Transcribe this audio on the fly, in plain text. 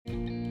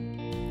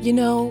You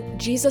know,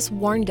 Jesus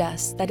warned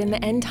us that in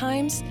the end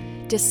times,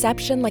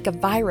 deception like a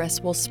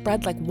virus will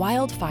spread like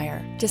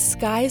wildfire.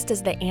 Disguised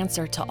as the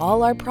answer to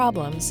all our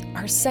problems,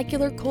 our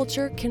secular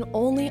culture can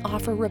only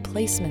offer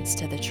replacements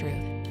to the truth.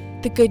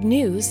 The good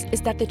news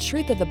is that the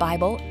truth of the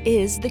Bible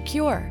is the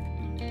cure.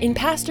 In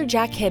Pastor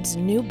Jack Hibbs'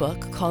 new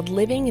book called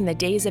Living in the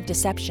Days of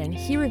Deception,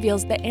 he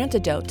reveals the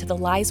antidote to the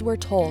lies we're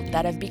told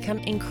that have become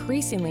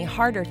increasingly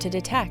harder to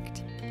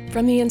detect.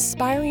 From the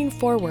inspiring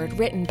foreword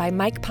written by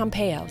Mike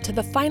Pompeo to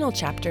the final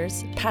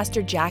chapters,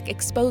 Pastor Jack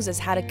exposes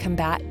how to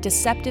combat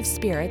deceptive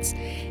spirits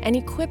and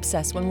equips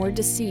us when we're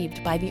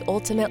deceived by the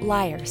ultimate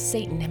liar,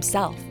 Satan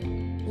himself.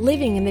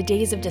 Living in the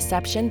Days of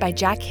Deception by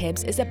Jack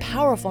Hibbs is a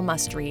powerful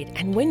must-read,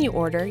 and when you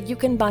order, you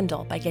can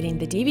bundle by getting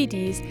the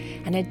DVDs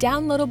and a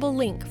downloadable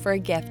link for a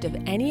gift of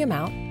any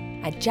amount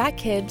at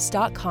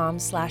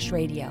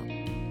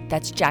jackhibbs.com/radio.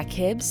 That's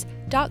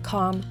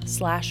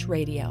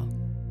jackhibbs.com/radio.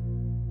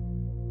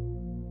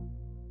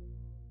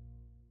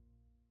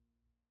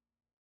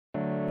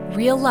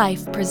 Real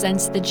Life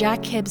presents the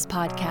Jack Hibbs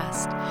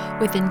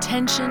Podcast, with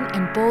intention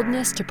and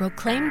boldness to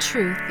proclaim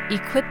truth,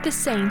 equip the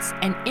saints,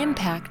 and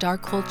impact our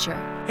culture.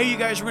 Hey, you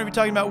guys, we're going to be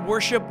talking about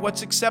worship,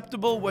 what's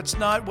acceptable, what's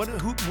not,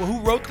 who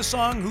wrote the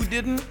song, who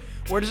didn't,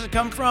 where does it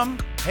come from?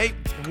 Hey,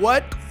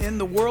 what in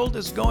the world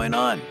is going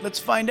on? Let's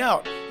find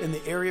out in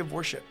the area of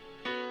worship.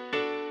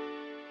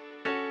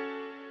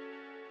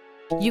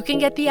 You can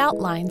get the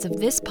outlines of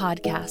this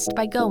podcast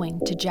by going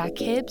to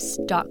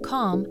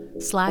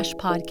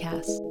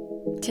jackhibbs.com/podcast.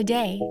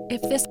 Today, if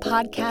this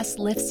podcast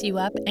lifts you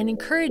up and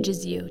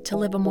encourages you to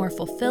live a more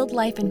fulfilled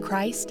life in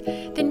Christ,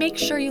 then make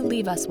sure you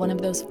leave us one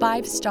of those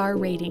 5-star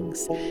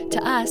ratings.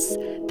 To us,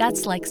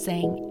 that's like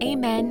saying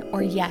amen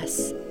or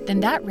yes. Then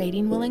that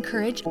rating will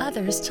encourage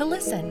others to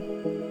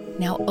listen.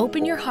 Now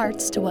open your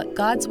hearts to what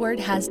God's Word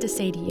has to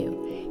say to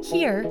you.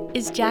 Here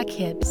is Jack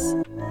Hibbs.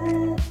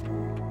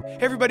 Hey,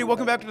 everybody,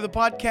 welcome back to the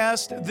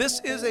podcast. This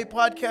is a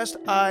podcast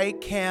I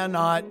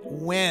cannot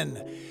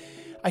win.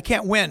 I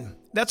can't win.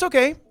 That's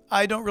okay.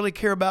 I don't really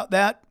care about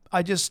that.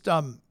 I just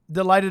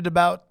delighted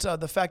about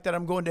the fact that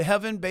I'm going to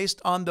heaven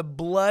based on the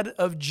blood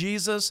of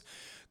Jesus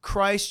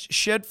Christ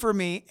shed for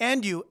me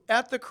and you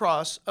at the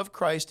cross of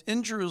Christ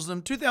in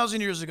Jerusalem 2,000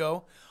 years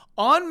ago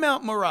on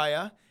Mount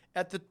Moriah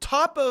at the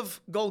top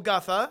of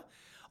Golgotha,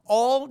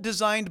 all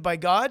designed by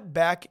God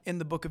back in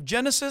the book of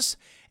Genesis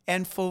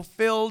and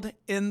fulfilled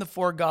in the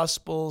 4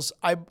 Gospels.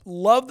 I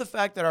love the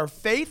fact that our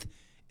faith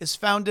is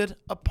founded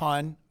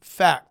upon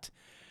fact.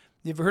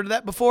 You ever heard of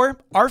that before?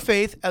 Our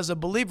faith as a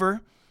believer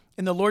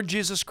in the Lord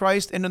Jesus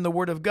Christ and in the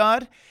Word of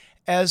God,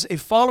 as a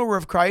follower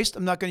of Christ,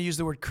 I'm not going to use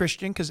the word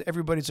Christian because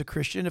everybody's a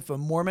Christian. If a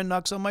Mormon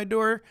knocks on my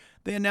door,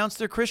 they announce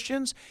they're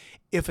Christians.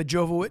 If a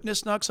Jehovah's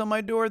Witness knocks on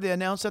my door, they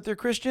announce that they're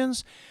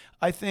Christians.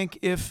 I think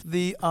if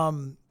the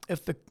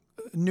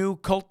new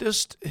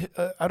cultist,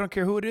 I don't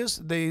care who it is,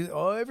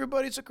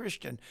 everybody's a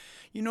Christian.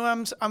 You know,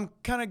 I'm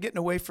kind of getting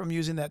away from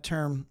using that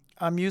term.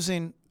 I'm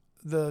using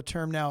the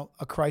term now,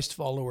 a Christ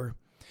follower.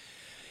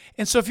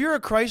 And so if you're a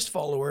Christ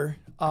follower,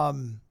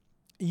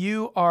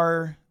 you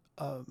are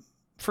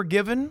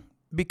forgiven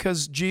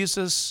because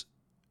Jesus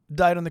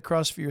died on the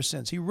cross for your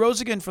sins. He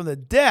rose again from the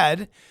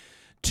dead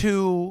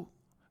to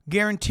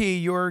guarantee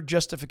your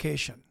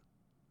justification.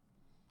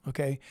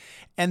 Okay?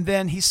 And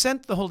then he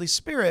sent the Holy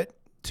Spirit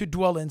to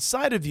dwell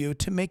inside of you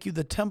to make you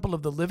the temple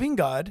of the living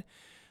God,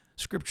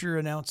 Scripture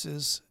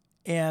announces,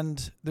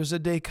 and there's a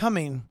day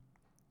coming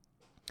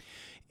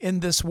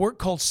in this work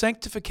called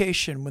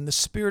sanctification, when the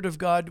Spirit of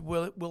God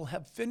will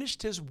have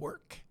finished his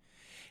work,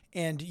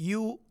 and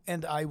you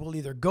and I will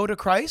either go to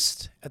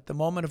Christ at the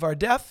moment of our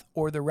death,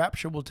 or the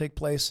rapture will take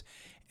place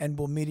and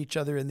we'll meet each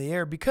other in the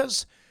air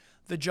because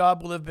the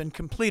job will have been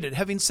completed.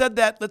 Having said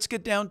that, let's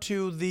get down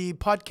to the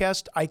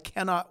podcast, I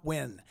Cannot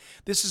Win.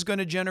 This is going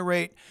to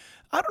generate,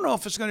 I don't know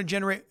if it's going to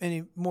generate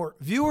any more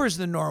viewers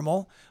than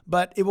normal,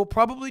 but it will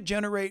probably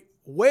generate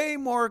way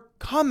more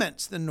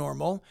comments than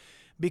normal,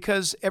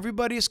 because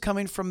everybody is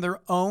coming from their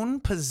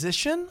own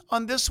position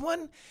on this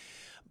one.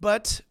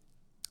 But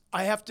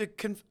I have to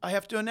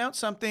announce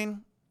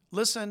something.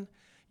 Listen,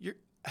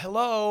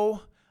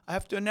 hello. I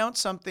have to announce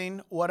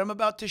something. What I'm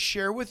about to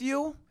share with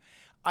you,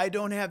 I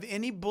don't have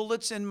any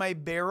bullets in my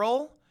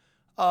barrel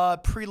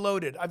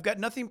preloaded. I've got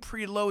nothing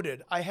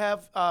preloaded. I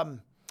have,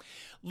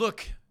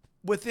 look,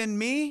 within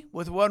me,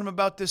 with what I'm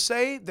about to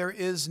say, there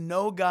is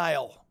no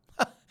guile.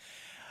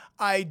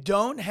 I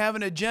don't have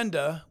an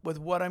agenda with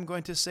what I'm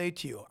going to say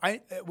to you.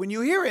 When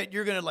you hear it,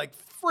 you're going to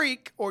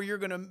freak, or you're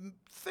going to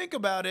think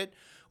about it,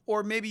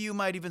 or maybe you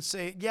might even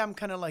say, yeah, I'm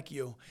kind of like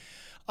you.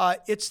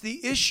 It's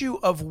the issue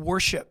of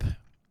worship.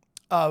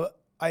 I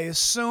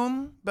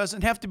assume,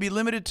 doesn't have to be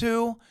limited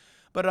to,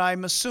 but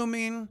I'm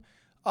assuming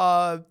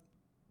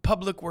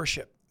public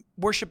worship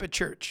at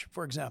church,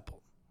 for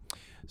example.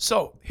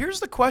 So here's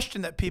the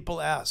question that people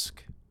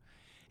ask,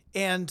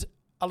 and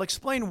I'll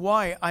explain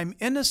why I'm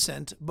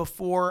innocent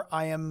before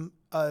I am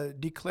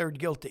declared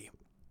guilty.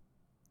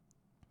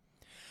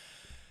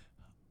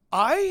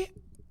 I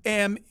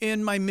am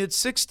in my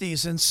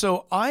mid-60s, and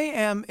so I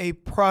am a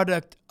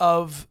product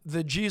of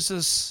the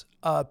Jesus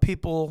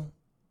people,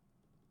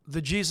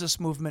 the Jesus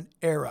movement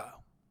era.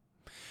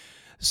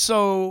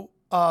 So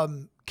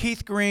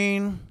Keith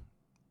Green,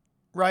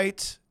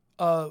 right?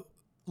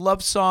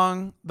 Love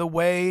Song, The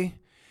Way,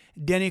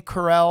 Denny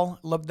Correll,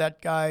 love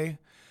that guy.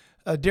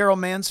 Daryl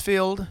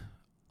Mansfield,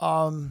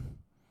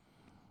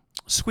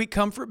 Sweet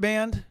Comfort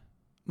Band,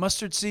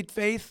 Mustard Seed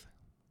Faith.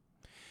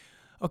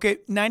 Okay,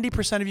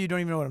 90% of you don't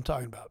even know what I'm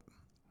talking about.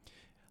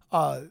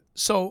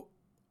 So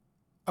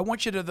I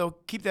want you to, though,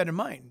 keep that in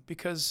mind,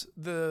 because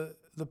the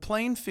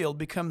playing field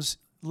becomes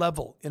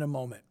level in a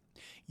moment.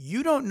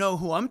 You don't know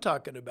who I'm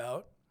talking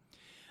about,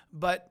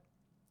 but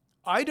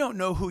I don't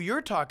know who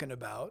you're talking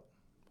about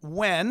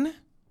when,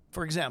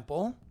 for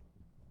example,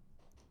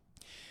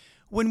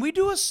 when we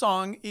do a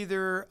song,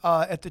 either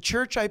at the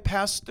church I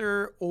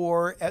pastor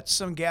or at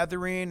some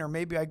gathering, or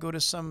maybe I go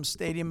to some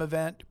stadium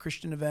event,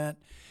 Christian event,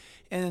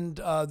 and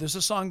there's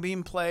a song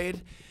being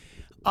played,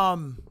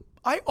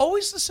 I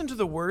always listen to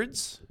the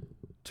words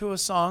to a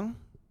song.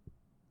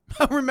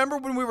 Remember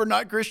when we were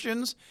not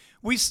Christians?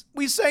 We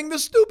sang the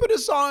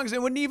stupidest songs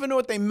and wouldn't even know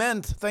what they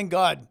meant, thank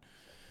God.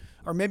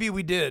 Or maybe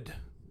we did.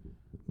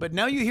 But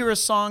now you hear a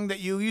song that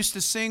you used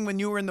to sing when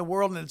you were in the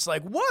world, and it's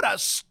like, what a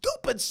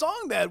stupid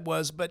song that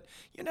was. But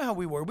you know how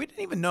we were. We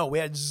didn't even know. We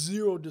had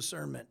zero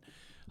discernment.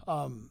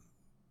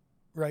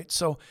 Right?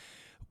 So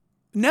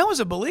now as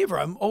a believer,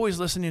 I'm always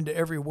listening to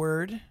every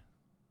word.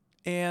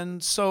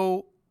 And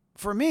so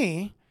for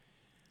me,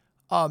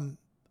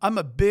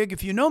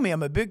 if you know me,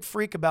 I'm a big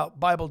freak about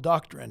Bible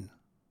doctrine.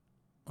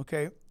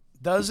 Okay?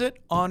 Does it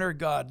honor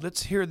God?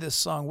 Let's hear this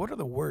song. What are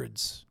the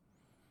words?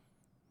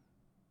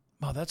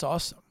 Wow, that's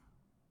awesome.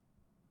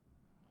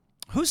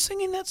 Who's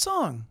singing that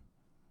song?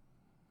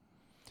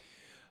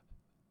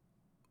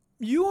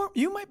 You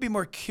might be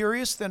more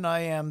curious than I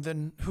am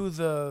than who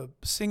the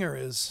singer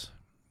is.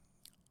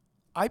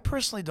 I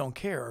personally don't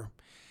care.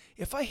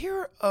 If I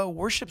hear a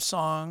worship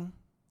song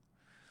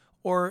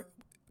or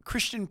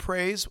Christian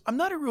praise, I'm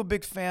not a real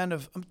big fan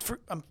of,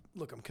 I'm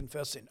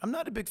confessing. I'm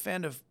not a big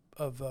fan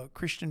of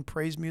Christian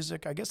praise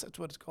music. I guess that's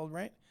what it's called,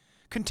 right?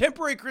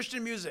 Contemporary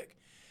Christian music.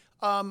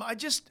 I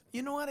just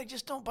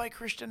don't buy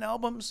Christian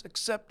albums,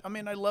 except,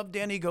 I love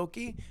Danny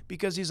Gokey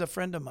because he's a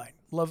friend of mine.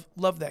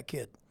 Love that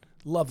kid.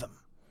 Love him.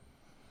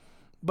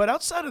 But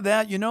outside of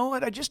that, you know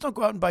what? I just don't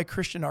go out and buy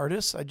Christian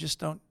artists. I just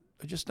don't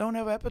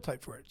have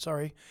appetite for it.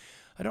 Sorry.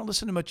 I don't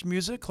listen to much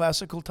music,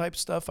 classical type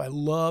stuff. I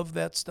love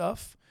that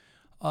stuff.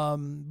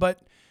 But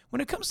when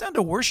it comes down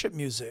to worship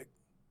music,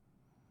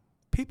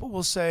 people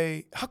will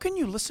say, how can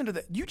you listen to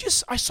that?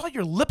 I saw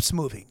your lips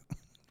moving.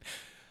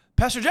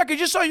 Pastor Jack, I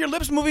just saw your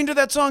lips moving to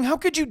that song. How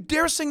could you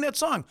dare sing that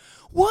song?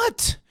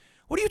 What?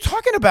 What are you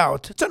talking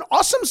about? It's an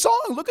awesome song.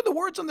 Look at the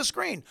words on the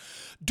screen.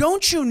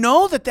 Don't you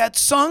know that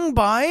that's sung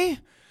by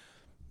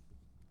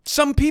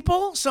some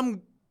people,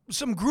 some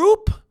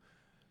group?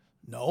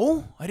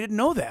 No, I didn't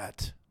know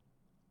that.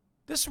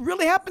 This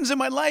really happens in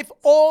my life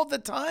all the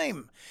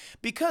time.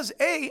 Because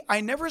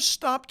I never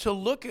stop to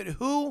look at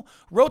who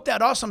wrote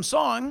that awesome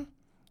song.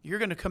 You're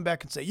going to come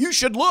back and say, you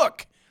should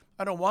look.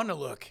 I don't want to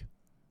look.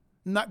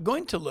 I'm not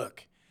going to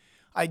look.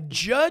 I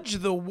judge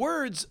the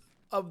words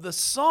of the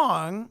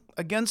song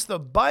against the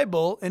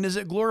Bible, and is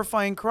it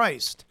glorifying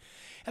Christ?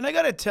 And I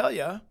got to tell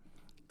you,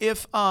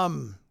 if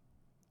some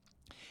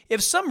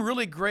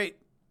really great,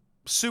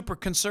 super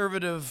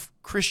conservative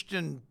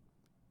Christian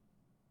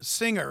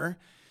singer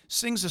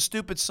sings a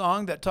stupid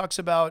song that talks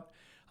about,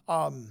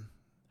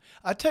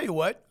 I tell you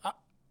what,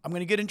 I'm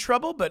going to get in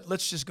trouble, but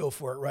let's just go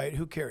for it, right?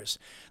 Who cares?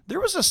 There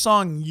was a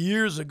song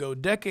years ago,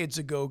 decades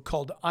ago,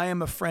 called I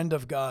Am a Friend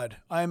of God.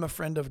 I am a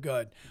friend of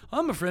God.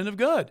 I'm a friend of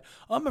God.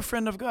 I'm a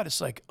friend of God.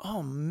 It's like,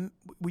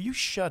 will you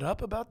shut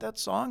up about that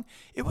song?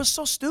 It was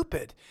so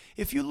stupid.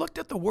 If you looked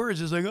at the words,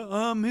 it's like,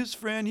 I'm his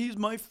friend. He's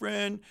my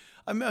friend.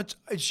 It's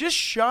just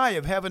shy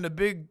of having a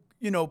big,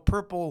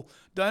 purple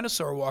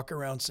dinosaur walk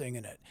around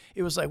singing it.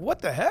 It was like,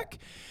 what the heck?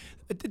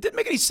 It didn't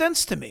make any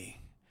sense to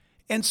me.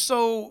 And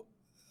so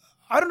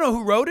I don't know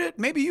who wrote it.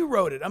 Maybe you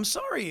wrote it. I'm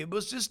sorry. It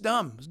was just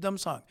dumb. It was a dumb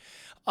song.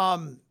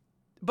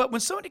 But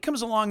when somebody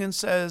comes along and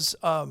says,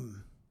 the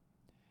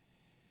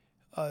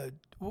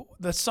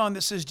song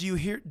that says, do you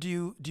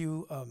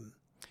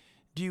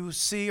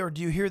see or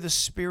do you hear the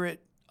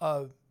Spirit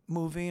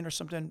moving or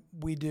something?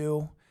 We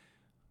do.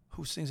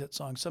 Who sings that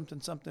song?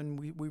 Something.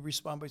 We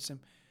respond by saying,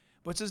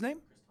 what's his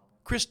name?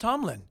 Chris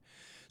Tomlin.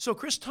 So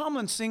Chris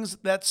Tomlin sings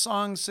that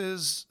song,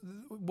 says,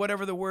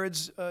 whatever the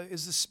words,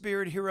 is the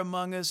Spirit here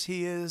among us?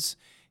 He is.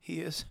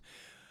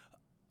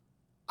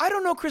 I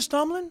don't know Chris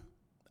Tomlin.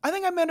 I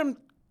think I met him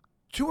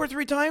 2 or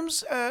 3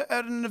 times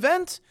at an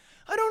event.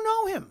 I don't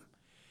know him.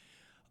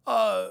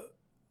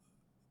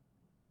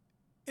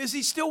 Is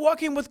he still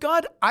walking with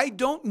God? I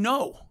don't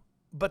know.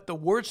 But the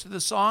words to the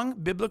song,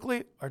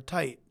 biblically, are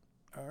tight.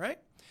 All right?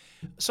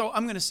 So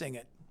I'm going to sing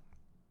it.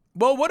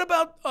 Well, what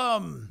about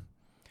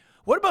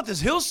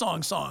this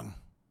Hillsong song?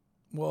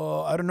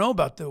 Well, I don't know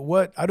about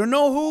I don't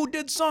know who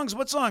did songs.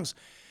 What songs?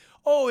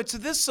 Oh, it's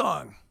this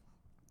song.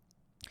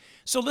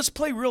 So let's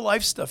play real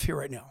life stuff here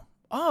right now.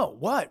 Oh,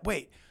 what?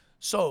 Wait.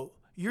 So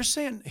you're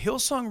saying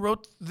Hillsong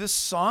wrote this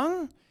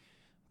song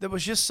that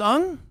was just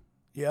sung?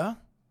 Yeah.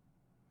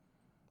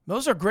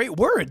 Those are great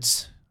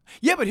words.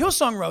 Yeah, but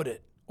Hillsong wrote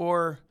it.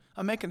 Or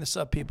I'm making this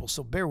up, people,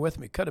 so bear with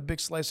me. Cut a big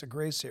slice of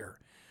grace here.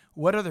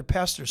 What other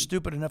pastor is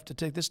stupid enough to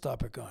take this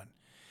topic on?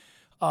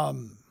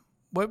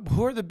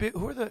 Who are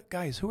the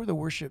guys? Who are the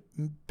worship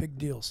big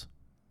deals?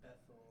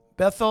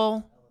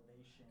 Bethel,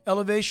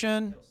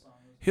 Elevation,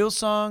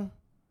 Hillsong.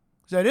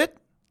 Is that it?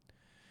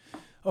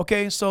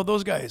 Okay, so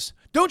those guys.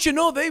 Don't you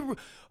know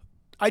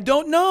I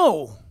don't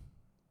know.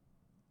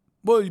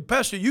 Well,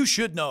 Pastor, you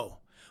should know.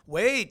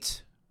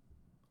 Wait.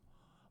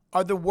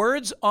 Are the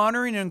words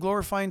honoring and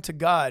glorifying to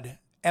God?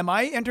 Am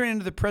I entering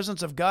into the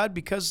presence of God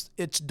because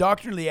it's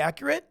doctrinally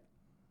accurate?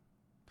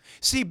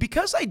 See,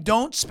 because I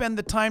don't spend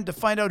the time to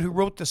find out who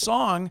wrote the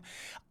song,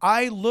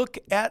 I look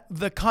at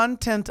the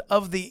content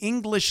of the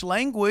English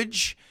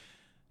language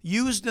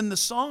used in the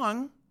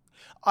song,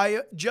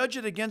 I judge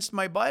it against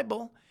my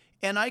Bible,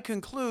 and I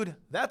conclude,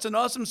 that's an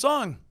awesome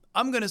song.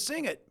 I'm going to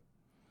sing it.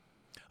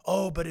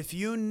 Oh, but if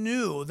you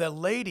knew the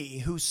lady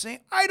who sang,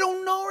 I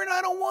don't know her and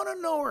I don't want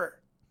to know her.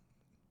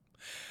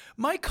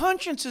 My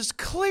conscience is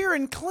clear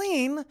and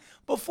clean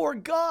before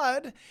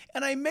God,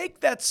 and I make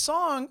that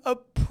song a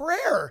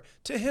prayer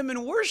to Him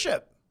in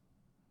worship.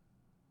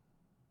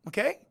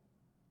 Okay?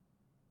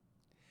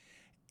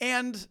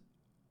 And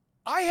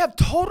I have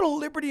total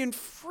liberty and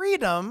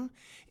freedom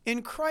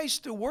in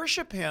Christ to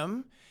worship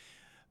Him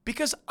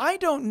because I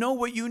don't know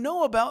what you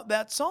know about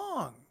that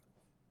song.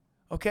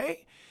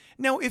 Okay?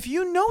 Now, if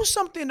you know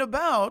something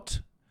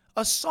about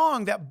a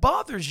song that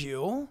bothers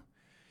you,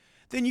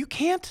 then you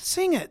can't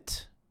sing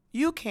it.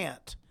 You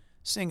can't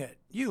sing it.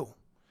 You.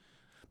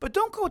 But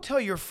don't go tell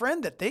your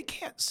friend that they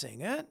can't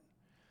sing it.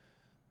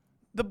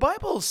 The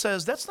Bible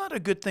says that's not a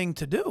good thing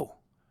to do.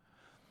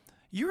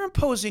 You're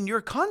imposing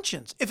your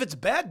conscience. If it's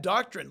bad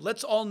doctrine,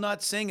 let's all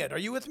not sing it. Are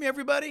you with me,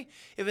 everybody?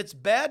 If it's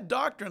bad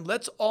doctrine,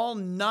 let's all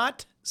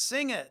not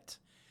sing it.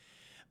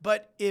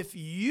 But if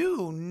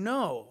you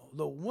know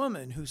the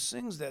woman who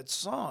sings that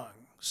song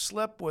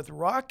slept with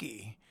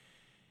Rocky,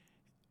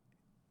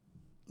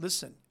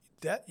 listen,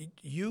 that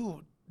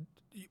you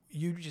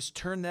just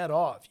turn that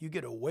off. You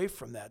get away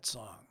from that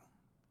song.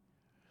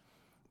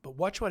 But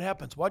watch what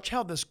happens. Watch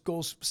how this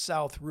goes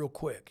south real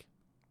quick.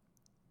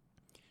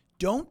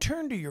 Don't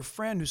turn to your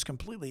friend who's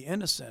completely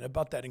innocent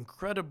about that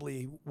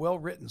incredibly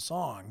well-written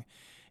song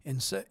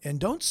and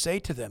don't say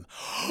to them,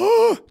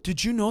 oh,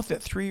 did you know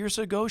that 3 years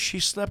ago she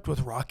slept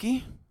with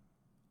Rocky?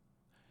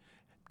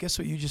 Guess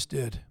what you just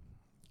did?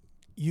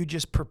 You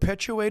just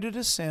perpetuated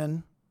a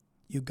sin.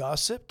 You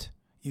gossiped.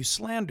 You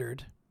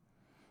slandered.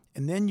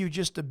 And then you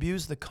just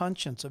abuse the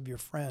conscience of your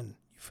friend.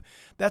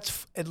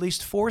 That's at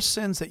least 4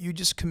 sins that you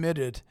just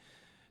committed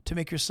to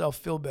make yourself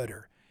feel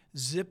better.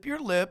 Zip your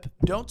lip.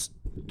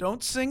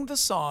 Don't sing the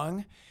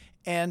song.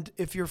 And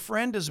if your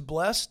friend is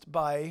blessed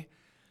by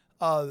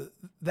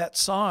that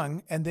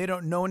song and they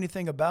don't know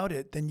anything about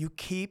it, then you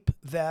keep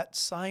that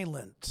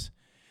silent.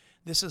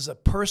 This is a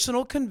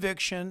personal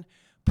conviction.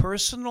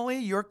 Personally,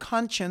 your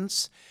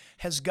conscience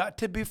has got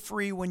to be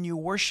free when you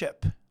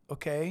worship.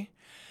 Okay?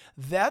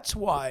 That's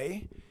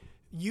why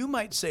you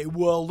might say,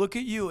 well, look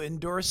at you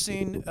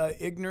endorsing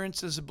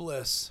ignorance is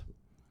bliss.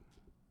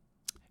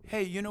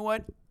 Hey, you know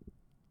what?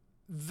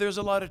 There's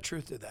a lot of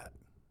truth to that.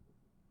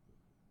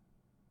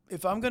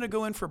 If I'm going to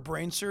go in for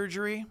brain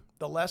surgery,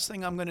 the last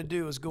thing I'm going to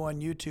do is go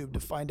on YouTube to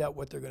find out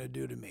what they're going to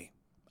do to me.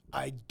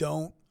 I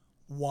don't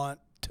want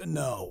to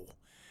know.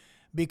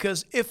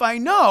 Because if I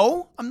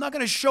know, I'm not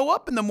going to show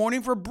up in the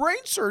morning for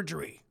brain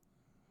surgery.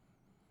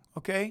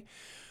 Okay?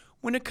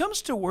 When it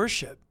comes to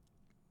worship,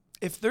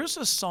 if there's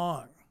a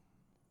song,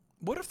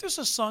 what if there's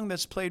a song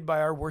that's played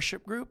by our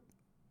worship group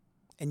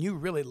and you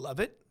really love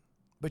it,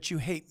 but you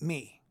hate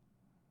me?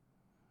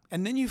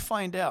 And then you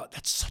find out,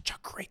 that's such a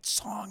great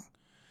song.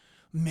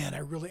 Man, I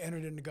really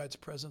entered into God's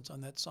presence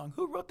on that song.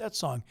 Who wrote that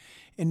song?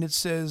 And it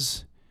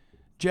says,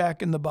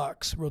 Jack in the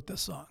Box wrote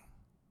this song.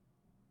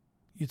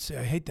 You'd say,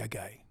 I hate that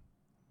guy.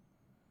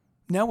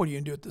 Now what are you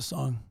going to do with the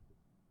song?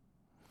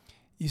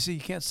 You see,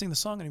 you can't sing the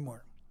song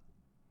anymore.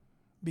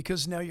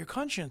 Because now your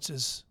conscience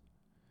is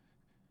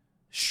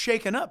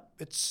shaken up.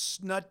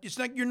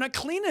 You're not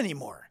clean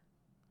anymore.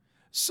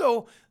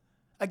 So,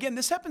 again,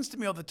 this happens to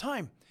me all the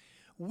time.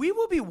 We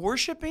will be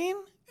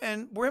worshiping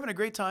and we're having a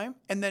great time.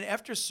 And then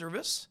after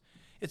service,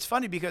 it's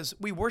funny because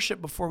we worship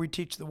before we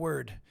teach the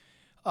word.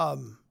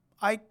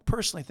 I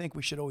personally think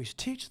we should always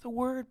teach the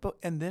word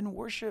and then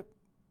worship.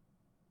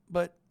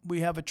 But we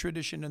have a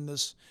tradition in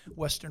this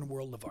Western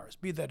world of ours,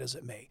 be that as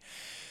it may.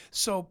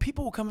 So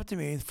people will come up to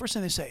me, and the first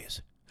thing they say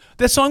is,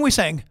 that song we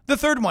sang, the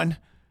third one,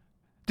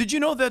 did you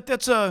know that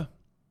that's a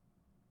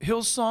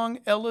Hillsong,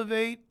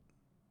 Elevate,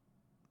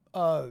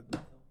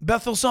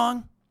 Bethel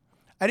song?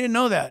 I didn't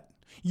know that.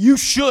 You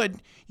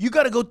should. You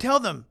got to go tell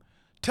them.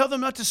 Tell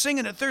them not to sing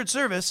it at third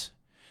service.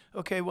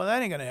 Okay, well,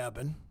 that ain't going to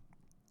happen.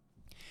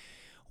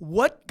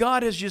 What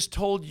God has just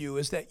told you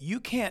is that you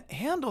can't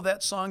handle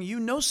that song. You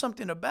know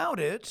something about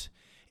it,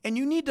 And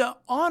you need to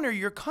honor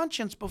your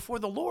conscience before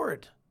the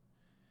Lord.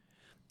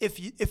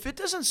 If it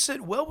doesn't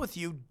sit well with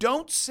you,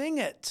 don't sing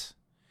it.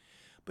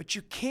 But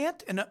you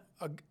can't, and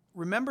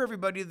remember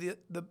everybody,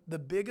 the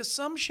big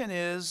assumption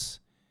is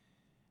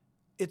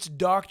it's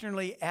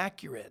doctrinally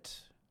accurate,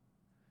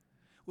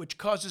 which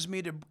causes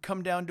me to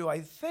come down to,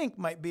 I think,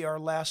 might be our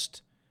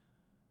last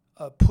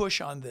push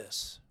on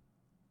this.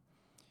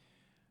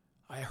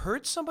 I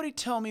heard somebody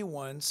tell me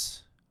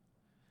once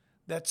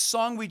that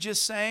song we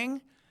just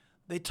sang,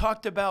 they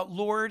talked about,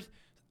 Lord,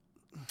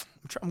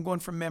 I'm going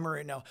from memory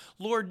right now.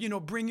 Lord,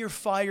 bring your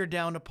fire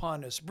down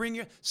upon us.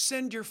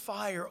 Send your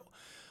fire.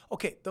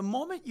 Okay, the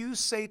moment you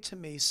say to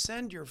me,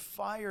 send your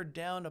fire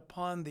down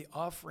upon the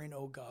offering,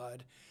 O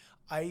God,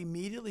 I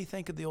immediately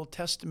think of the Old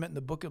Testament in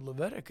the book of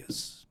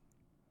Leviticus.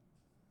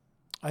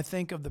 I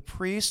think of the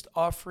priest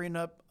offering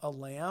up a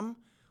lamb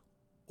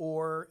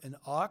or an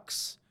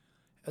ox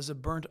as a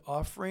burnt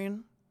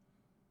offering.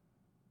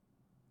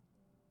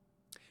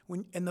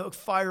 And the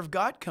fire of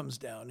God comes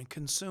down and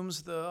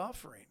consumes the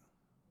offering.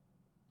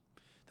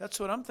 That's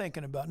what I'm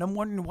thinking about. And I'm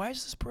wondering, why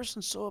is this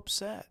person so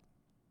upset?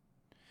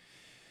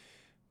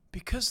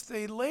 Because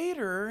they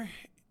later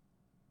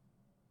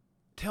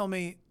tell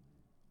me,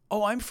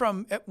 oh, I'm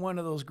from one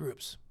of those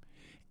groups.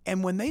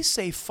 And when they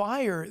say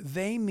fire,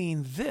 they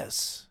mean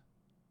this.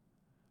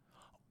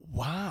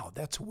 Wow,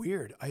 that's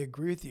weird. I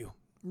agree with you.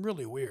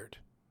 Really weird.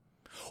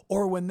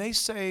 Or when they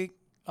say,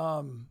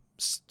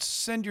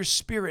 send your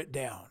spirit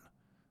down,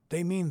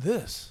 they mean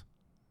this.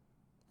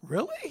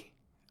 Really?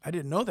 I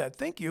didn't know that.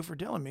 Thank you for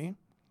telling me.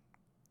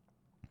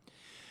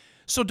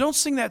 So don't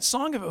sing that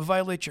song if it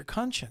violates your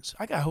conscience.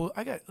 I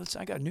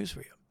got news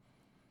for you.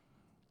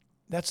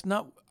 That's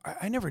not,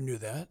 I never knew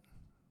that.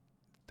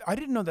 I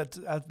didn't know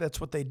that that's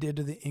what they did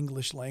to the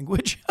English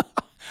language.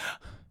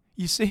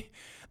 You see,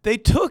 they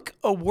took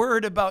a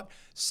word about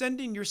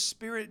sending your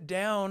spirit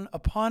down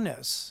upon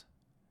us.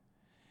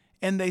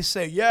 And they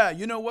say, yeah,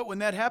 you know what? When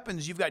that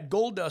happens, you've got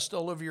gold dust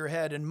all over your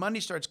head and money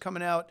starts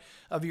coming out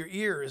of your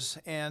ears.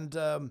 And,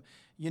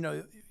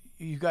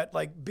 you've got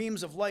like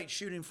beams of light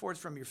shooting forth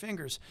from your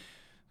fingers.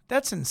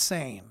 That's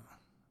insane.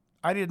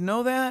 I didn't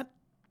know that,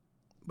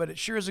 but it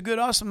sure is a good,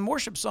 awesome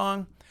worship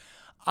song.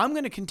 I'm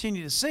going to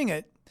continue to sing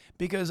it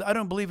because I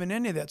don't believe in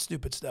any of that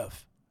stupid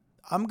stuff.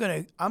 I'm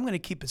going to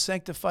keep it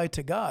sanctified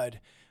to God.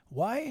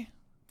 Why?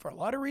 For a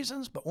lot of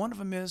reasons, but one of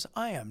them is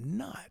I am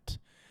not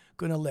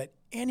going to let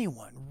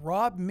anyone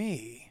rob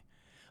me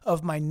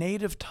of my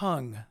native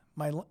tongue,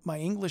 my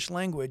English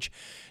language,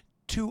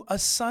 to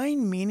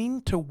assign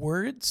meaning to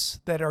words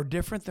that are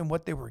different than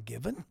what they were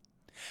given.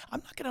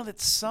 I'm not going to let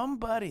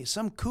somebody,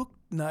 some kook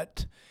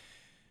nut,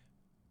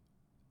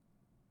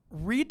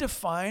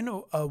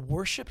 redefine a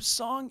worship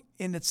song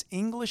in its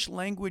English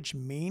language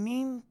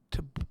meaning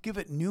to give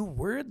it new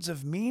words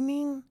of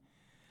meaning.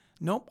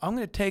 Nope, I'm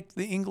going to take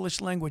the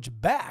English language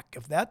back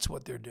if that's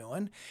what they're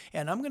doing,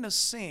 and I'm going to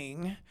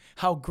sing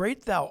How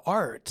Great Thou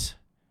Art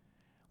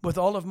with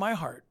all of my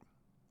heart.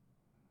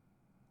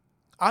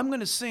 I'm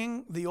going to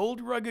sing the old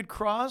rugged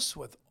cross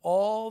with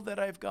all that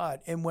I've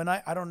got. And when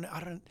I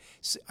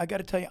got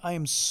to tell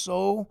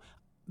you,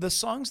 the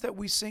songs that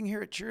we sing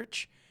here at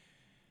church,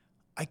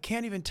 I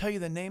can't even tell you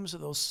the names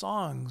of those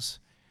songs,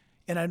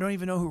 and I don't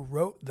even know who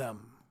wrote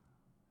them.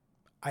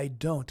 I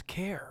don't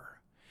care,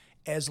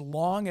 as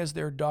long as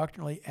they're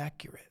doctrinally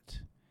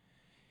accurate.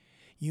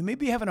 You may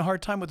be having a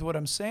hard time with what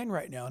I'm saying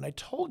right now, and I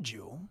told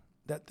you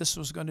that this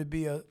was going to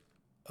be a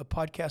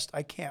podcast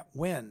I can't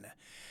win.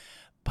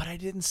 But I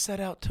didn't set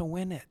out to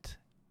win it.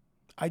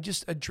 I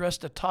just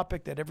addressed a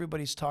topic that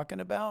everybody's talking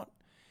about.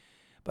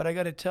 But I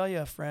got to tell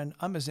you, friend,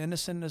 I'm as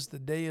innocent as the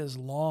day is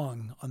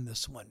long on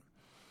this one.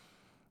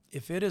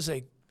 If it is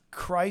a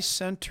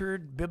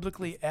Christ-centered,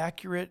 biblically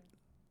accurate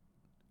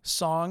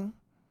song,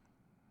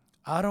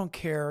 I don't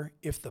care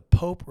if the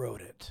Pope wrote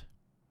it.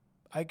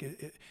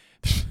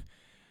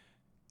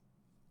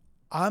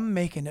 I'm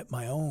making it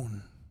my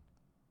own.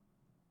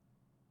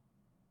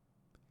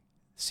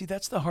 See,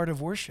 that's the heart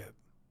of worship.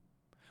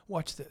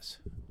 Watch this.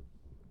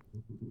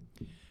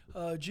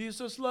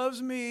 Jesus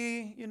loves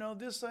me,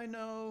 this I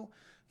know,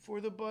 for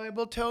the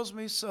Bible tells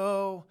me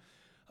so.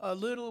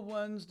 Little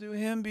ones to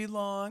him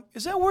belong.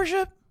 Is that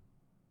worship?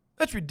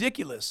 That's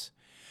ridiculous.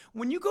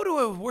 When you go to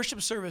a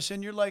worship service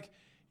and you're like,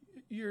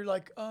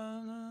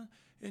 and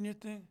you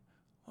think,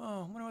 oh,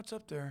 I wonder what's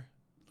up there.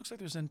 Looks like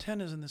there's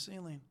antennas in the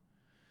ceiling.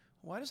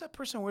 Why does that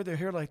person wear their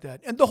hair like that?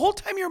 And the whole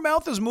time your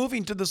mouth is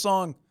moving to the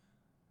song.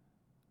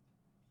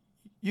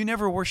 You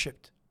never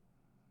worshiped.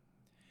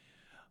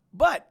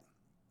 But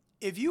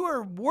if you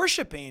are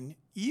worshiping,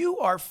 you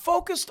are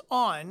focused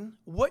on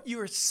what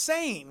you're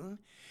saying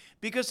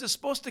because it's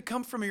supposed to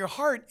come from your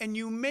heart, and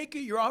you make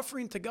it your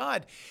offering to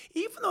God.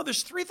 Even though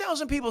there's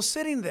 3,000 people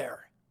sitting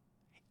there,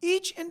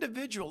 each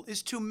individual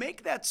is to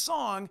make that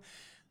song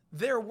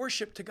their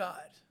worship to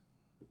God.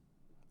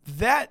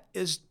 That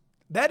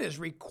is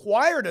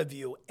required of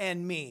you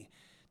and me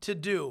to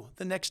do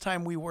the next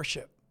time we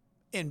worship,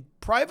 in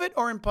private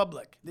or in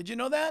public. Did you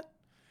know that?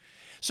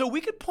 So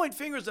we could point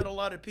fingers at a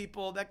lot of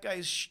people. That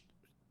guy's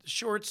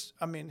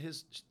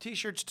his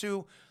T-shirt's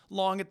too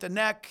long at the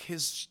neck,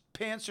 his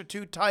pants are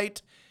too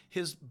tight,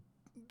 his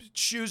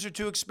shoes are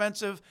too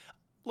expensive.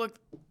 Look,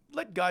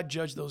 let God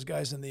judge those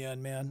guys in the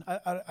end, man.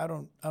 I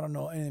don't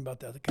know anything about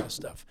that kind of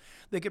stuff.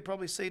 They could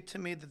probably say to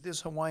me that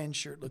this Hawaiian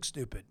shirt looks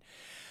stupid.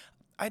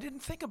 I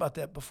didn't think about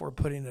that before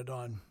putting it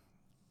on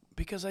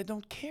because I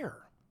don't care.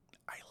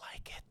 I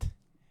like it.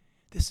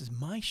 This is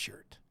my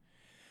shirt.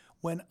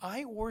 When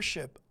I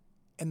worship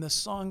and the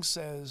song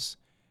says,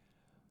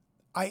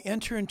 I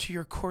enter into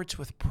your courts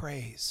with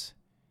praise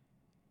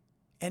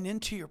and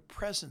into your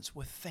presence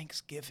with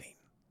thanksgiving,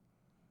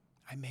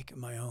 I make it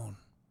my own.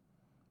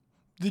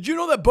 Did you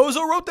know that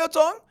Bozo wrote that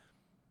song?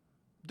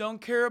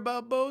 Don't care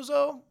about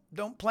Bozo.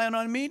 Don't plan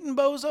on meeting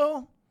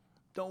Bozo.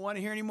 Don't want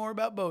to hear any more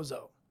about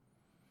Bozo.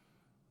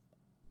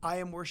 I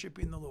am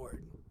worshiping the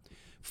Lord.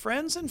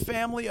 Friends and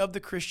family of the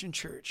Christian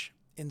church,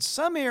 in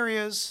some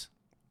areas,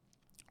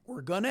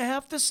 we're going to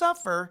have to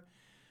suffer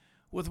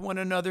with one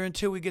another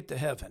until we get to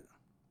heaven.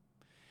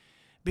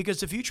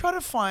 Because if you try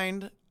to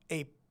find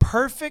a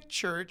perfect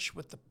church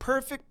with the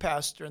perfect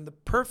pastor and the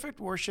perfect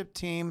worship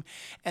team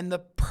and the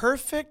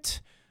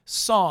perfect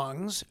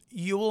songs,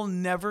 you will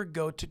never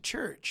go to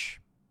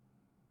church.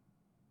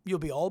 You'll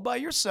be all by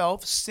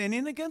yourself,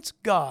 sinning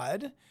against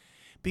God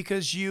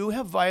because you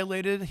have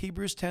violated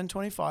Hebrews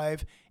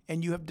 10:25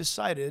 and you have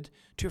decided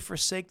to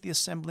forsake the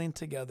assembling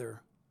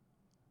together.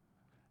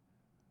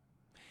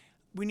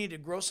 We need to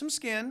grow some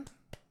skin,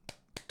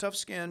 tough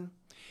skin,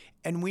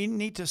 and we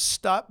need to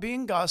stop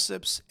being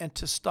gossips and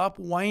to stop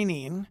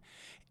whining.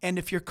 And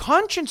if your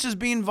conscience is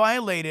being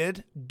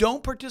violated,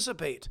 don't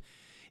participate.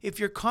 If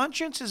your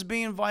conscience is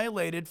being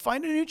violated,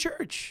 find a new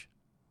church.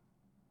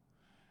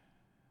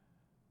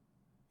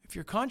 If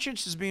your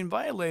conscience is being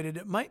violated,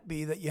 it might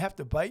be that you have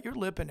to bite your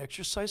lip and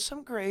exercise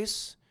some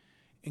grace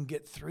and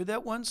get through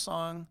that one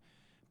song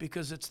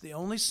because it's the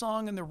only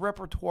song in the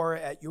repertoire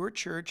at your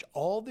church.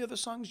 All the other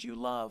songs you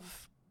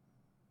love,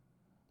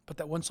 but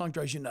that one song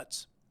drives you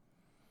nuts.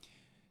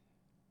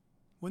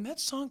 When that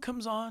song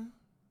comes on,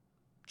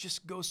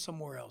 just go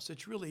somewhere else.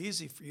 It's really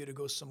easy for you to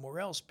go somewhere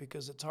else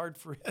because it's hard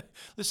for...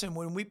 Listen,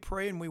 when we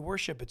pray and we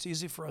worship, it's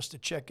easy for us to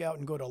check out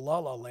and go to La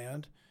La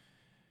Land.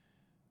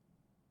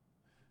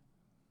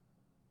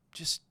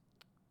 Just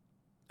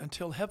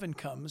until heaven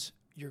comes,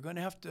 you're going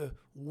to have to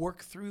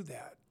work through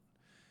that.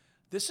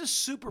 This is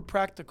super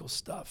practical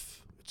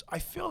stuff. I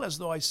feel as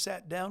though I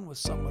sat down with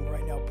someone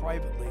right now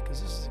privately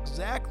because this is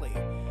exactly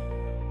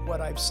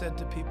what I've said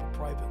to people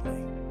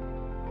privately.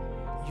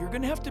 You're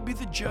going to have to be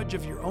the judge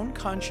of your own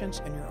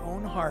conscience and your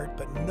own heart.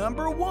 But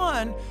number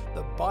one,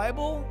 the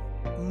Bible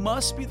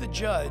must be the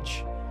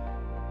judge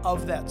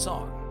of that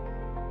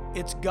song.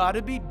 It's got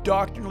to be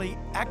doctrinally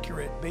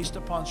accurate based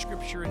upon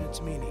Scripture and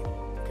its meaning.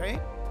 Okay?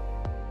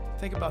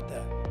 Think about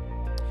that.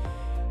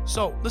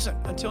 So, listen,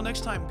 until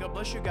next time, God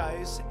bless you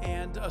guys.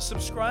 And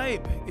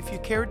subscribe if you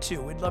care to.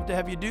 We'd love to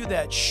have you do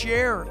that.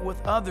 Share with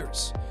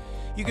others.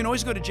 You can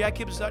always go to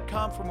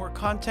jackhibbs.com for more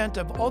content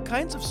of all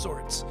kinds of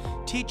sorts,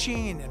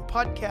 teaching and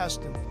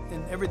podcast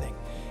and everything,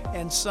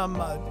 and some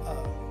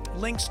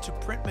links to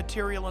print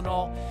material and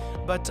all.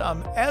 But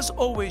as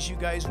always, you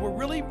guys, we're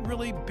really,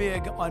 really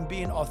big on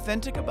being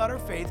authentic about our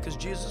faith because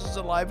Jesus is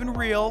alive and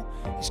real.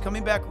 He's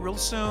coming back real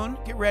soon.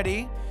 Get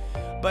ready.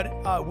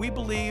 But we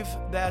believe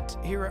that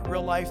here at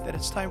Real Life that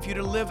it's time for you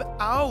to live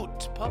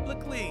out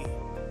publicly,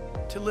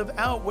 to live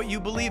out what you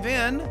believe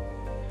in.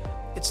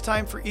 It's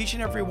time for each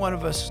and every one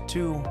of us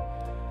to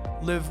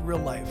live real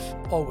life,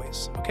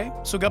 always, okay?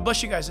 So God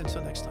bless you guys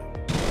until next time.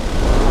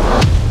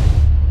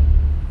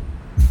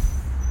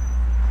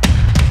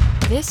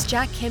 This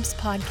Jack Hibbs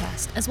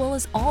podcast, as well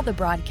as all the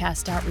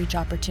broadcast outreach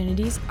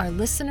opportunities, are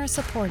listener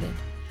supported.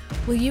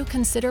 Will you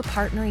consider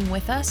partnering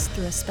with us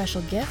through a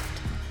special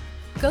gift?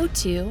 Go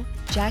to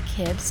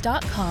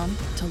jackhibbs.com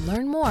to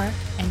learn more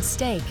and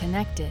stay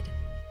connected.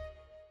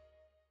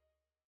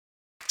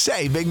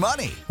 Save big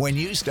money when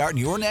you start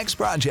your next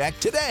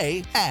project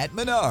today at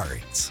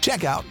Menards.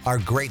 Check out our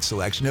great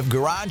selection of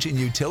garage and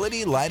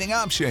utility lighting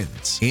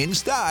options in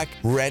stock,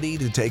 ready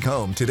to take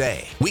home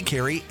today. We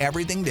carry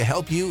everything to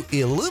help you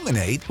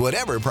illuminate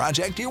whatever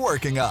project you're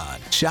working on.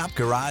 Shop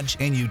garage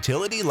and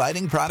utility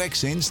lighting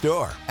products in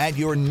store at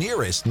your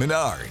nearest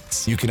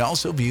Menards. You can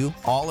also view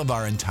all of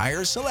our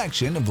entire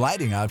selection of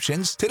lighting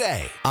options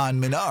today on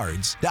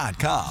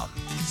Menards.com.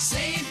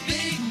 Save big